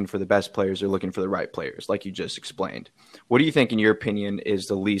aren't looking for the best players, they're looking for the right players, like you just explained. What do you think, in your opinion, is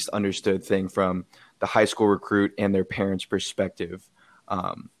the least understood thing from the high school recruit and their parents' perspective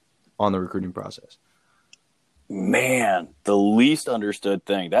on the recruiting process? Man, the least understood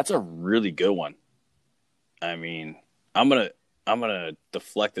thing. That's a really good one. I mean, I'm gonna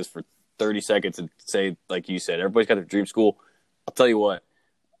deflect this for 30 seconds and say, like you said, everybody's got their dream school. I'll tell you what,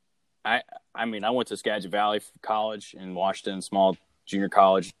 I mean, I went to Skagit Valley for college in Washington, small junior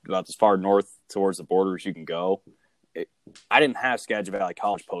college, about as far north towards the border as you can go. I didn't have Skagit Valley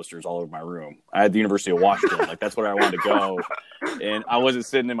College posters all over my room. I had the University of Washington. Like, that's where I wanted to go. And I wasn't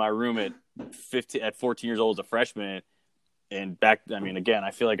sitting in my room at 14 years old as a freshman. And again,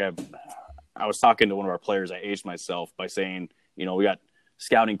 I feel like I was talking to one of our players. I aged myself by saying, we got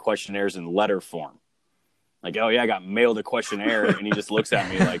scouting questionnaires in letter form. Like, oh, yeah, I got mailed a questionnaire. And he just looks at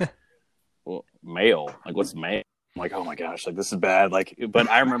me like, well, mail? Like, what's mail? I'm like, oh, my gosh, like, this is bad. Like, but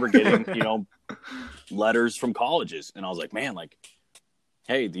I remember getting, letters from colleges. And I was like, man, like,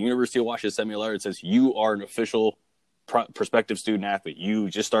 hey, the University of Washington sent me a letter that says you are an official prospective student athlete. You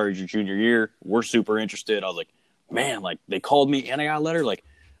just started your junior year. We're super interested. I was like, man, like, they called me and I got a letter. Like,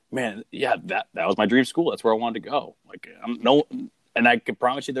 man, yeah, that was my dream school. That's where I wanted to go. Like, and I can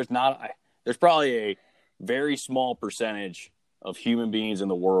promise you there's probably a very small percentage of human beings in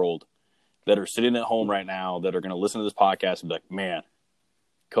the world that are sitting at home right now that are going to listen to this podcast and be like, man,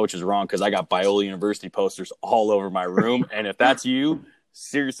 coach is wrong because I got Biola University posters all over my room. And if that's you,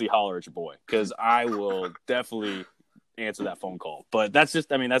 seriously holler at your boy because I will definitely answer that phone call. But that's just,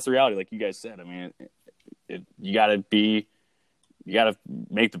 that's the reality. Like you guys said, you got to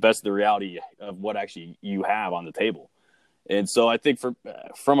make the best of the reality of what actually you have on the table. And so I think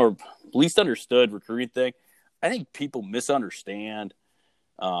from a least understood recruiting thing, I think people misunderstand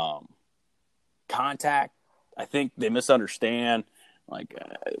contact. I think they misunderstand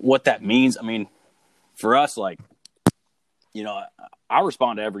what that means. I mean, for us, I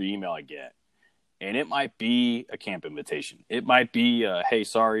respond to every email I get, and it might be a camp invitation. It might be hey,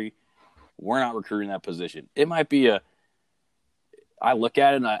 sorry, we're not recruiting that position. It might be I look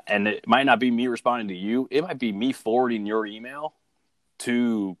at it and it might not be me responding to you. It might be me forwarding your email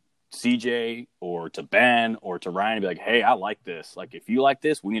to CJ or to Ben or to Ryan and be like, hey, I like this. Like, if you like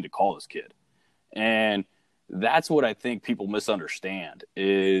this, we need to call this kid. And that's what I think people misunderstand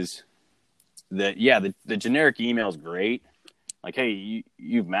is that, yeah, the generic email is great. Like, hey,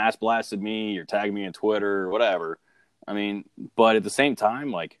 you've mass blasted me, you're tagging me on Twitter, whatever. But at the same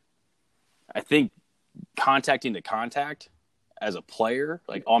time, like, I think contacting to contact as a player,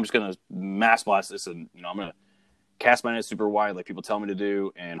 like, oh, I'm just going to mass blast this and, I'm going to cast my net super wide like people tell me to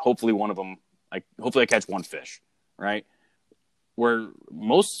do, and hopefully one of them, hopefully I catch one fish, right? Where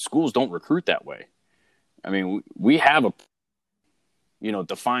most schools don't recruit that way. We have a,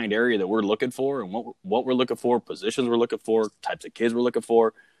 defined area that we're looking for and what we're looking for, positions we're looking for, types of kids we're looking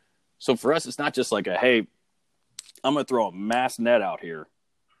for. So for us, it's not just like hey, I'm going to throw a mass net out here.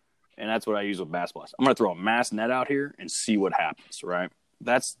 And that's what I use with Mass Blast. I'm going to throw a mass net out here and see what happens, right?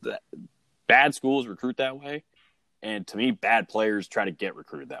 Bad schools recruit that way. And to me, bad players try to get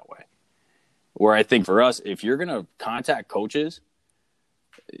recruited that way. Where I think for us, if you're going to contact coaches,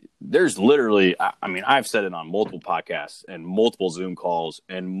 there's literally, I've said it on multiple podcasts and multiple Zoom calls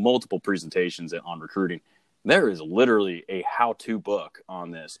and multiple presentations on recruiting. There is literally a how-to book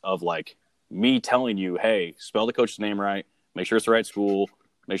on this of me telling you, hey, spell the coach's name right, make sure it's the right school,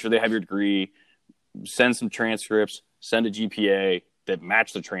 make sure they have your degree, send some transcripts, send a GPA that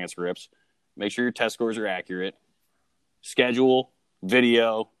match the transcripts, make sure your test scores are accurate, schedule,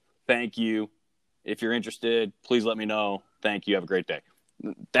 video, thank you. If you're interested, please let me know. Thank you. Have a great day.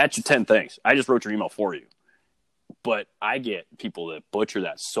 That's your 10 things. I just wrote your email for you. But I get people that butcher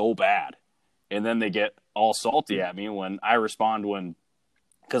that so bad, and then they get all salty at me when I respond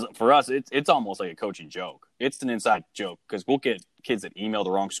because for us, it's almost like a coaching joke. It's an inside joke because we'll get kids that email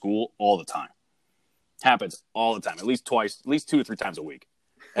the wrong school all the time. Happens all the time, at least 2 to 3 times a week,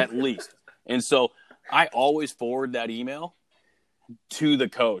 at least. And so I always forward that email to the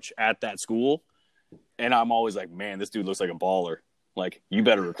coach at that school, and I'm always like, man, this dude looks like a baller. Like, you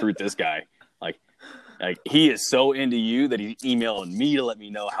better recruit this guy. Like he is so into you that he's emailing me to let me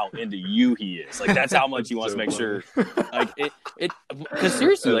know how into you he is. Like, that's how much he wants to make sure. Like because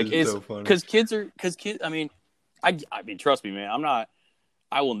seriously, like it's because kids. Trust me, man.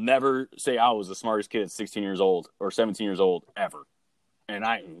 I will never say I was the smartest kid at 16 years old or 17 years old ever. And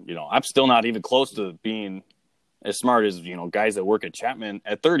I'm still not even close to being as smart as, guys that work at Chapman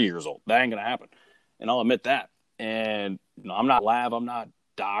at 30 years old. That ain't going to happen. And I'll admit that. And I'm not Lav, I'm not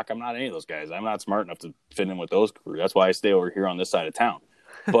Doc, I'm not any of those guys. I'm not smart enough to fit in with those crew. That's why I stay over here on this side of town.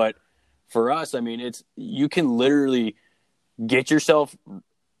 But for us, you can literally get yourself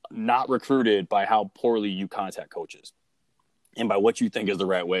not recruited by how poorly you contact coaches and by what you think is the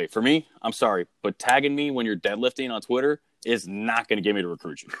right way. For me, I'm sorry, but tagging me when you're deadlifting on Twitter is not going to get me to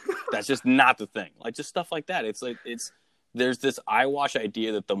recruit you. That's just not the thing. Like, just stuff like that. There's this eyewash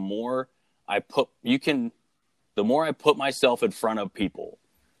idea that the more I put myself in front of people,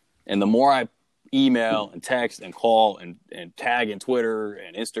 And the more I email and text and call and tag in Twitter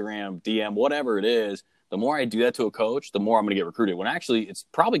and Instagram, DM, whatever it is, the more I do that to a coach, the more I'm going to get recruited. When actually it's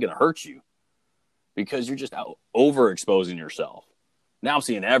probably going to hurt you because you're just overexposing yourself. Now I'm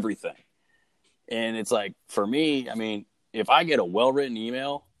seeing everything. And it's like, for me, I mean, if I get a well-written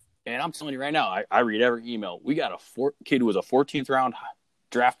email, and I'm telling you right now, I read every email. We got a kid who was a 14th round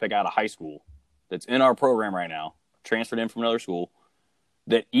draft pick out of high school that's in our program right now, transferred in from another school,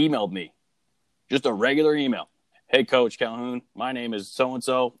 that emailed me. Just a regular email. Hey, Coach Calhoun, my name is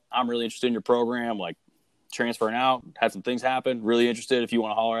so-and-so. I'm really interested in your program, like transferring out, had some things happen, really interested. If you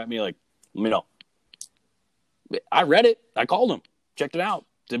want to holler at me, like, let me know. I read it. I called him, checked it out,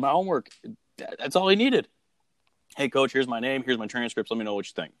 did my homework. That's all he needed. Hey, Coach, here's my name. Here's my transcripts. Let me know what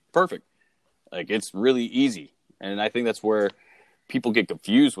you think. Perfect. Like, it's really easy. And I think that's where people get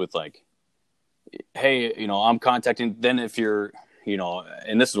confused with, like, hey, you know, I'm contacting. Then if you're, you know,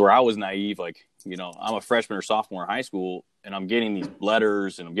 and this is where I was naive, like, you know, I'm a freshman or sophomore in high school, and I'm getting these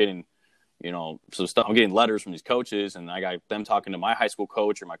letters, and I'm getting, you know, some stuff. I'm getting letters from these coaches, and I got them talking to my high school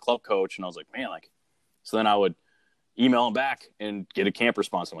coach or my club coach, and I was like, man, like, so then I would email them back and get a camp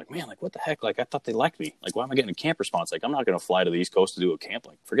response. I'm like, man, like, what the heck? Like, I thought they liked me. Like, why am I getting a camp response? Like, I'm not going to fly to the East Coast to do a camp.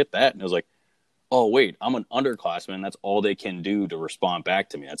 Like, forget that. And it was like, oh, wait, I'm an underclassman. That's all they can do to respond back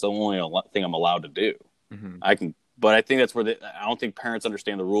to me. That's the only thing I'm allowed to do. Mm-hmm. But I think that's where I don't think parents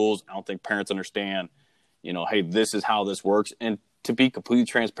understand the rules. I don't think parents understand, you know, hey, this is how this works. And to be completely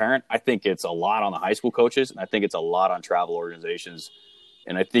transparent, I think it's a lot on the high school coaches, and I think it's a lot on travel organizations.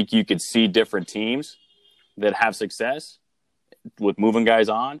 And I think you could see different teams that have success with moving guys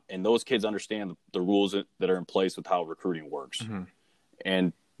on, and those kids understand the rules that are in place with how recruiting works. Mm-hmm.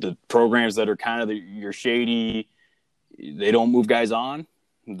 And the programs that are kind of you're shady, they don't move guys on.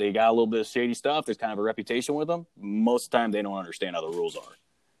 They got a little bit of shady stuff. There's kind of a reputation with them. Most of the time, they don't understand how the rules are.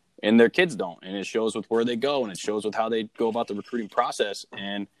 And their kids don't. And it shows with where they go, and it shows with how they go about the recruiting process.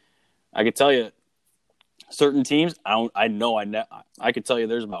 And I could tell you, certain teams, I could tell you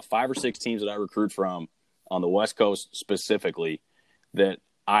there's about 5 or 6 teams that I recruit from on the West Coast specifically that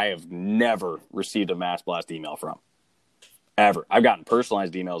I have never received a mass blast email from. Ever. I've gotten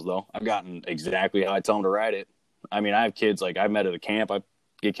personalized emails, though. I've gotten exactly how I tell them to write it. I mean, I have kids, like, I've met at a camp. I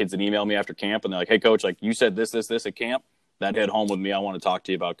get kids that email me after camp, and they're like, hey, Coach, like, you said this at camp. That hit home with me. I want to talk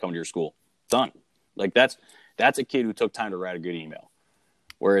to you about coming to your school. Done. Like, that's a kid who took time to write a good email.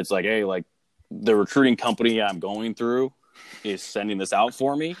 Where it's like, hey, like, the recruiting company I'm going through is sending this out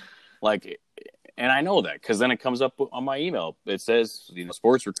for me. Like, and I know that because then it comes up on my email. It says, you know,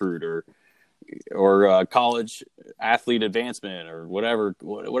 sports recruit or college athlete advancement or whatever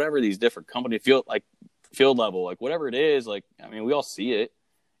these different company field level, like whatever it is. Like, I mean, we all see it.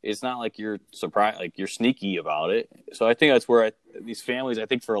 It's not like you're surprised, like you're sneaky about it. So I think that's where these families, I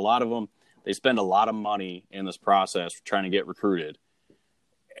think for a lot of them, they spend a lot of money in this process trying to get recruited,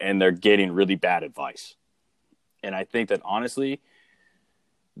 and they're getting really bad advice. And I think that honestly,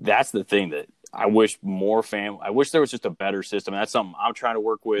 that's the thing that I wish I wish there was just a better system. And that's something I'm trying to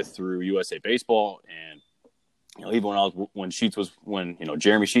work with through USA Baseball. And, you know, even when you know,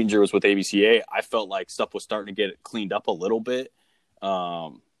 Jeremy Sheetinger was with ABCA, I felt like stuff was starting to get cleaned up a little bit.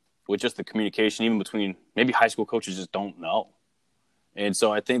 With just the communication, even between maybe high school coaches just don't know. And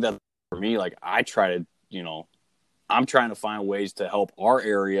so I think that for me, like, I'm trying to find ways to help our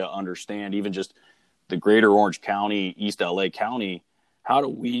area understand, even just the greater Orange County, East LA County, how do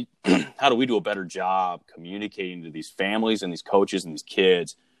we do a better job communicating to these families and these coaches and these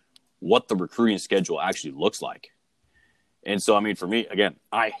kids what the recruiting schedule actually looks like. And so, I mean, for me, again,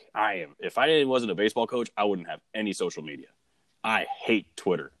 if I wasn't a baseball coach, I wouldn't have any social media. I hate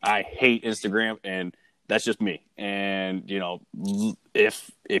Twitter. I hate Instagram, and that's just me. And, you know,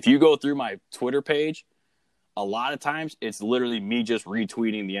 if you go through my Twitter page, a lot of times it's literally me just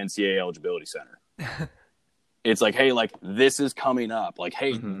retweeting the NCAA Eligibility Center. It's like, hey, like, this is coming up. Like,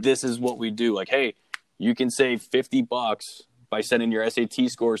 hey, This is what we do. Like, hey, you can save $50 by sending your SAT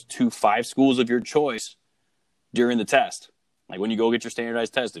scores to 5 schools of your choice during the test. Like, when you go get your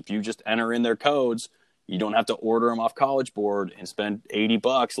standardized test, if you just enter in their codes, you don't have to order them off College Board and spend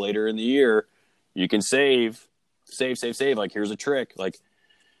 $80 later in the year. You can save. Like, here's a trick. Like,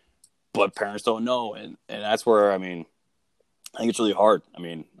 but parents don't know. And that's where, I mean, I think it's really hard. I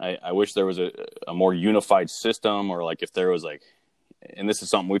mean, I wish there was a more unified system, or like if there was like, and this is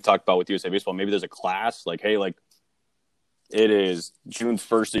something we've talked about with USA Baseball, maybe there's a class like, hey, like, it is June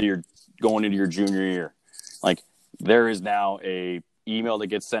 1st of your going into your junior year. Like, there is now a email that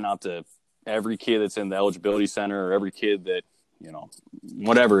gets sent out to every kid that's in the eligibility center, or every kid that, you know,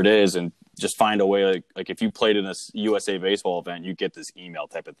 whatever it is. And just find a way, like if you played in a USA baseball event, you get this email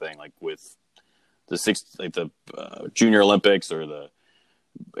type of thing, like with the Junior Olympics or the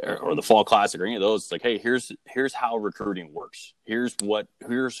Fall Classic or any of those. It's like, hey, here's how recruiting works. Here's when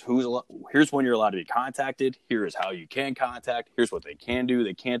you're allowed to be contacted. Here is how you can contact. Here's what they can do,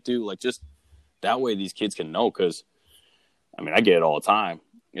 they can't do. Like, just that way these kids can know. Because I mean, I get it all the time.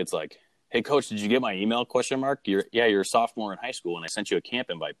 It's like, hey, coach, did you get my email? ? You're a sophomore in high school, and I sent you a camp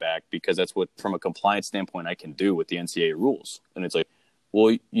invite back because that's what, from a compliance standpoint, I can do with the NCAA rules. And it's like,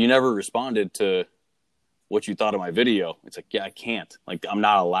 well, you never responded to what you thought of my video. It's like, yeah, I can't. Like, I'm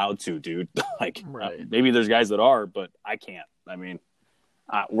not allowed to, dude. Like, Right. Maybe there's guys that are, but I can't. I mean,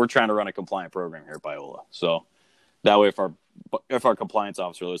 we're trying to run a compliant program here at Biola. So that way, if our compliance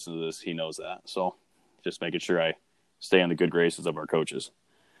officer listens to this, he knows that. So just making sure I stay in the good graces of our coaches.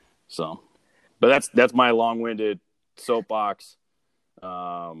 So, but that's my long-winded soapbox. What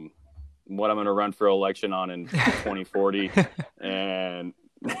I'm going to run for election on in 2040, and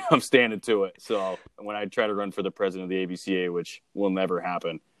I'm standing to it. So when I try to run for the president of the ABCA, which will never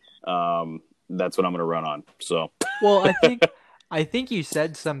happen, that's what I'm going to run on. So, Well, I think you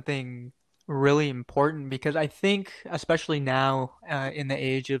said something really important, because I think, especially now, in the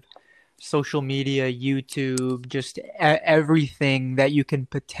age of social media, YouTube, just everything that you can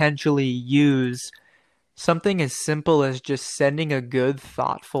potentially use, something as simple as just sending a good,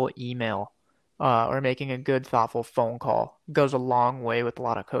 thoughtful email, or making a good, thoughtful phone call goes a long way with a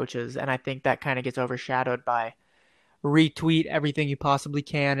lot of coaches. And I think that kind of gets overshadowed by retweet everything you possibly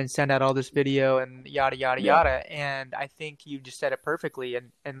can and send out all this video and yada, yada, Yeah. yada. And I think you just said it perfectly.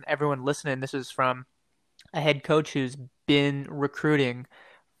 And everyone listening, this is from a head coach who's been recruiting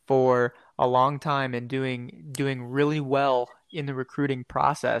for a long time and doing really well in the recruiting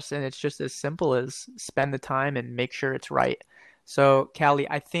process. And it's just as simple as spend the time and make sure it's right. So, Callie,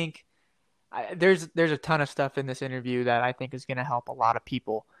 I think there's a ton of stuff in this interview that I think is going to help a lot of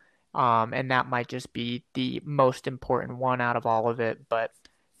people. And that might just be the most important one out of all of it. But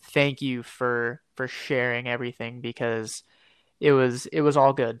thank you for sharing everything, because it was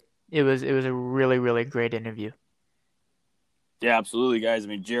all good. It was a really, really great interview. yeah, absolutely, guys. I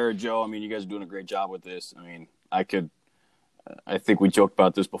mean, Jared, Joe, I mean, you guys are doing a great job with this. I mean, I think we joked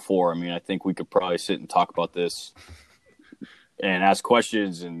about this before. I mean, I think we could probably sit and talk about this and ask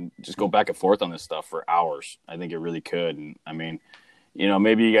questions and just go back and forth on this stuff for hours. I think it really could. And I mean,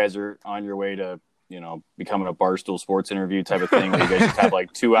 maybe you guys are on your way to, becoming a Barstool Sports interview type of thing, where you guys just have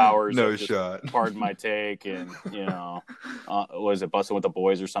like 2 hours. No of just, shot. Pardon my take. And, was it Busting with the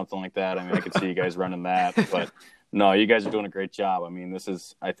Boys or something like that? I mean, I could see you guys running that, but no, you guys are doing a great job. I mean,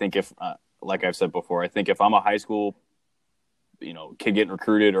 I think if, like I've said before, I think if I'm a high school, kid getting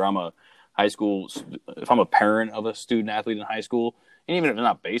recruited, or if I'm a parent of a student athlete in high school, and even if it's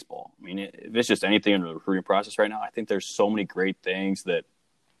not baseball, I mean, if it's just anything in the recruiting process right now, I think there's so many great things that,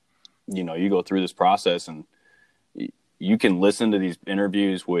 you go through this process, and you can listen to these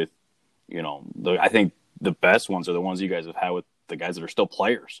interviews with, I think the best ones are the ones you guys have had with the guys that are still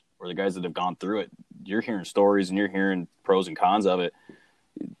players, or the guys that have gone through it. You're hearing stories and you're hearing pros and cons of it.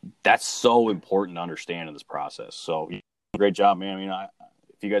 That's so important to understand in this process. So great job, man. I mean,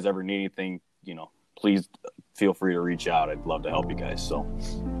 if you guys ever need anything, please feel free to reach out. I'd love to help you guys. So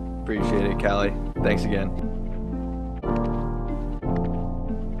Appreciate it, Callie. Thanks again.